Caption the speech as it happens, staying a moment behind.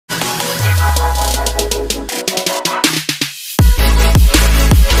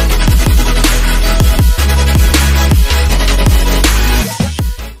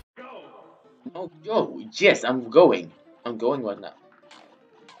Yes, I'm going. I'm going right now.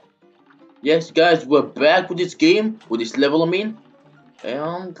 Yes, guys, we're back with this game, with this level, I mean.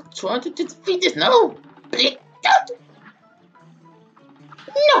 And trying to defeat this. No! Please don't!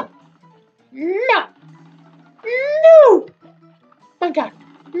 No! No! No! My god,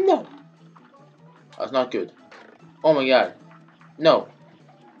 no! That's not good. Oh my god. No.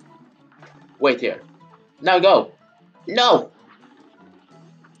 Wait here. Now go! No!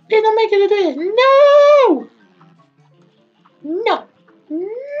 Please don't make it do it! No! No!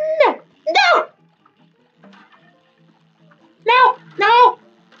 No! No! No! No!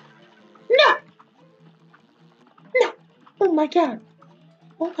 No! No! Oh my god!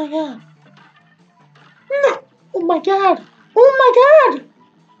 Oh my god! No! Oh my god! Oh my god!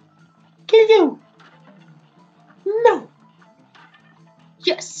 Kill you! No!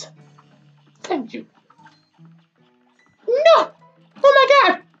 Yes! Thank you! No! Oh my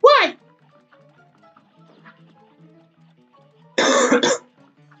god! Why?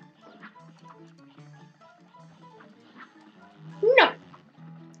 No!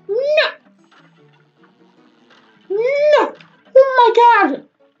 No! No! Oh my god!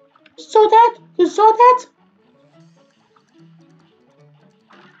 You saw that? You saw that?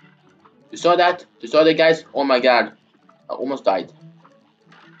 You saw that? You saw that, guys? Oh my god. I almost died.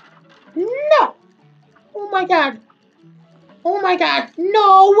 No! Oh my god. Oh my god.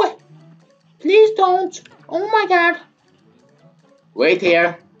 No! Please don't. Oh my god. Wait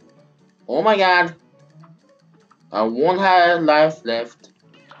here. Oh my god. I won't have life left.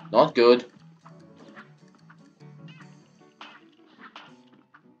 Not good.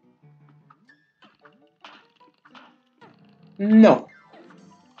 No.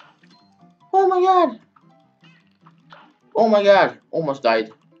 Oh my god. Oh my god. Almost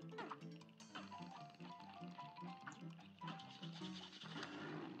died.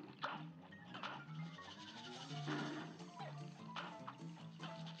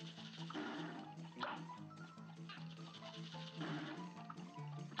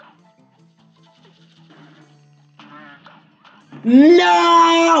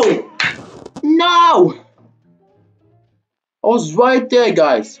 No! No! I was right there,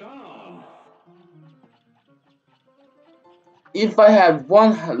 guys. If I have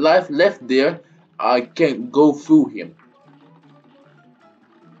one life left there, I can go through him.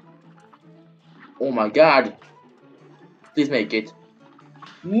 Oh my god. Please make it.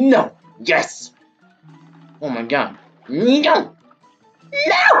 No! Yes! Oh my god. No! No!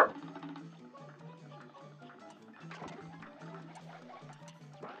 No!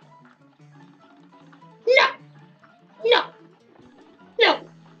 No! No! No! No!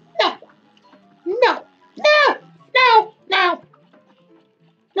 No! No! No!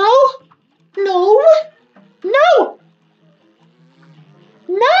 No! No! No!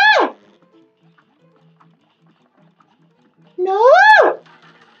 No! No!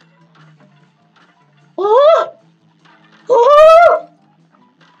 Oh! Oh!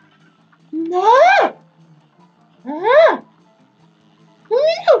 No! Ah!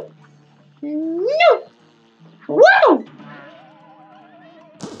 No! No! Whoa!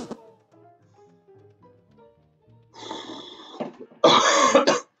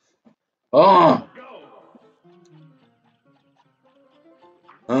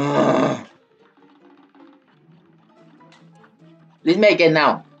 Oh! Please make it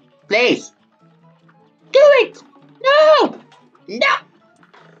now. Please! Do it! No! No!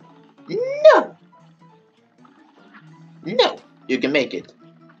 No! No! You can make it.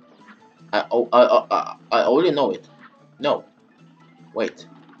 I already know it. No. Wait.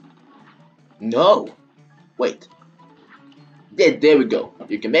 No. Wait. There we go.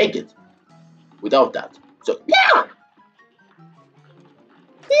 You can make it. Without that. So, no!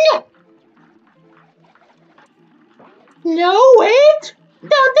 No! No, wait!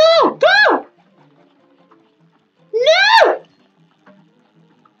 No, go! No! No!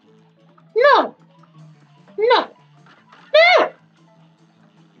 No! No!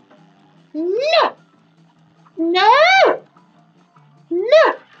 No! No!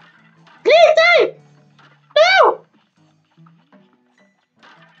 No! Please die! No!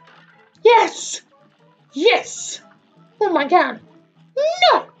 Yes! Yes! Oh my god!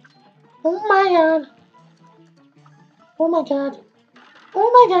 No! Oh my god! Oh my god!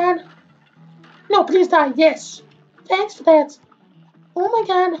 Oh my god! No, please die! Yes! Thanks for that! Oh my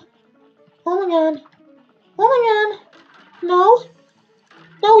god! Oh my god! Oh my god! No!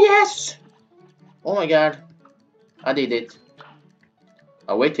 No, yes! Oh my god! I did it.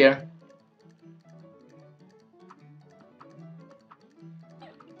 I'll wait here.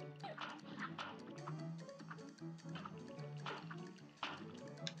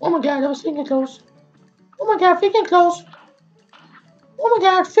 Oh my god, I was thinking close. my god, freaking close. Oh my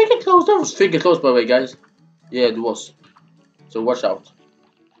god, freaking close. That was freaking close, by the way, guys. Yeah, it was. So watch out.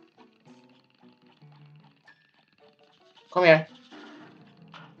 Come here.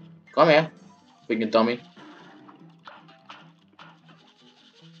 Come here. Freaking dummy.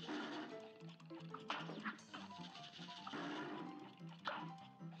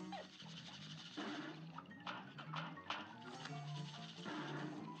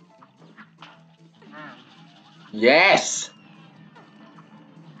 Yes!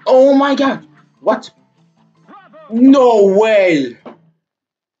 Oh my god! What? No way!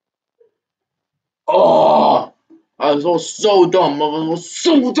 Oh! I was so dumb. I was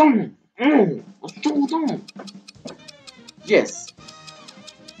so dumb. I was so dumb. Yes.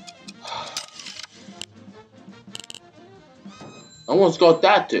 I almost got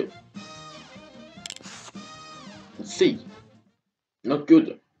that too. Let's see. Not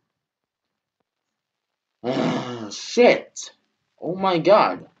good. Shit. Oh my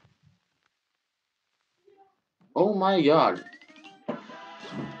god. Oh my god.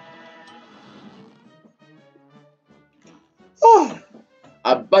 Oh.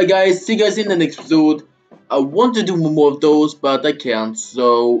 Bye guys, see you guys in the next episode. I want to do more of those, but I can't.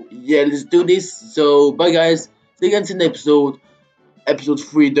 So yeah, let's do this. So bye guys, see you guys in the episode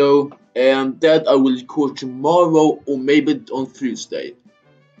 3 though, and that I will record tomorrow or maybe on Tuesday.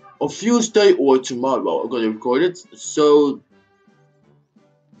 On Tuesday or tomorrow, I'm gonna record it. So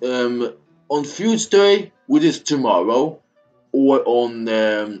on Tuesday, which is tomorrow, or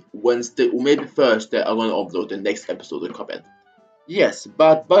on Wednesday or maybe Thursday, I'm gonna upload the next episode of Cuphead. Yes,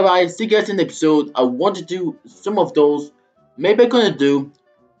 but bye bye. See you guys in the episode. I want to do some of those. Maybe I'm gonna do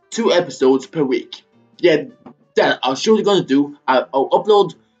 2 episodes per week. Yeah, that I'm surely gonna do. I'll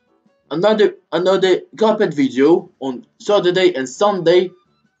upload another Cuphead video on Saturday and Sunday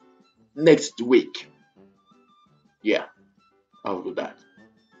next week. Yeah, I'll do that.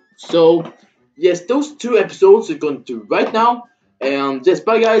 So yes, those 2 episodes are going to right now. And yes,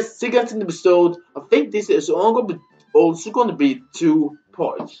 bye guys. See you guys in the episode. I think this is also gonna be 2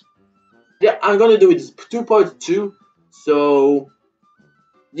 parts. Yeah, I'm gonna do it 2 parts too. So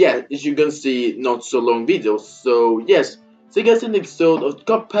yeah, as you're gonna see not so long videos. So yes, see you guys in the episode of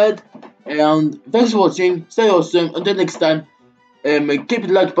Cuphead. And thanks for watching. Stay awesome. Until next time. Keep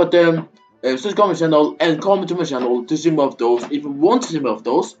the like button. Subscribe to my channel and comment to my channel to see more of those. If you want to see more of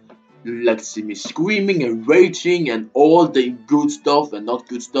those, you like to see me screaming and raging and all the good stuff and not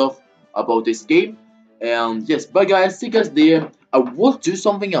good stuff about this game. And yes, bye guys, see you guys there. I will do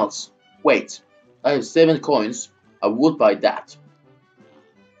something else. Wait, I have 7 coins. I would buy that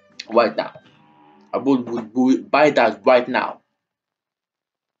right now. I would buy that right now.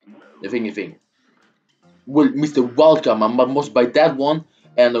 The thing. Well, Mr. Welcome, I must buy that one,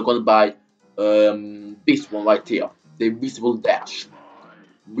 and I'm gonna buy this one right here, the Invisible Dash.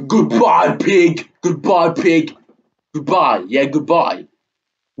 Goodbye, pig. Goodbye, pig. Goodbye. Yeah, goodbye,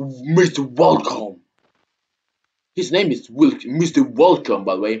 Mr. Welcome. His name is Mr. Welcome,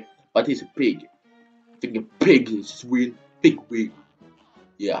 by the way, but he's a pig. I think a pig is weird. Pig.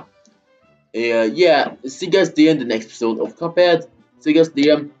 Yeah. Yeah. See you guys there in the next episode of Cuphead. See you guys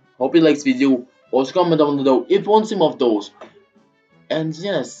there. Hope you like this video. Also comment down below if you want some of those. And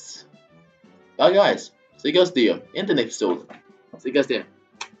yes. Bye guys. See you guys there in the next episode. See you guys there.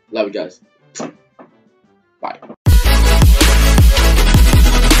 Love you guys. Bye.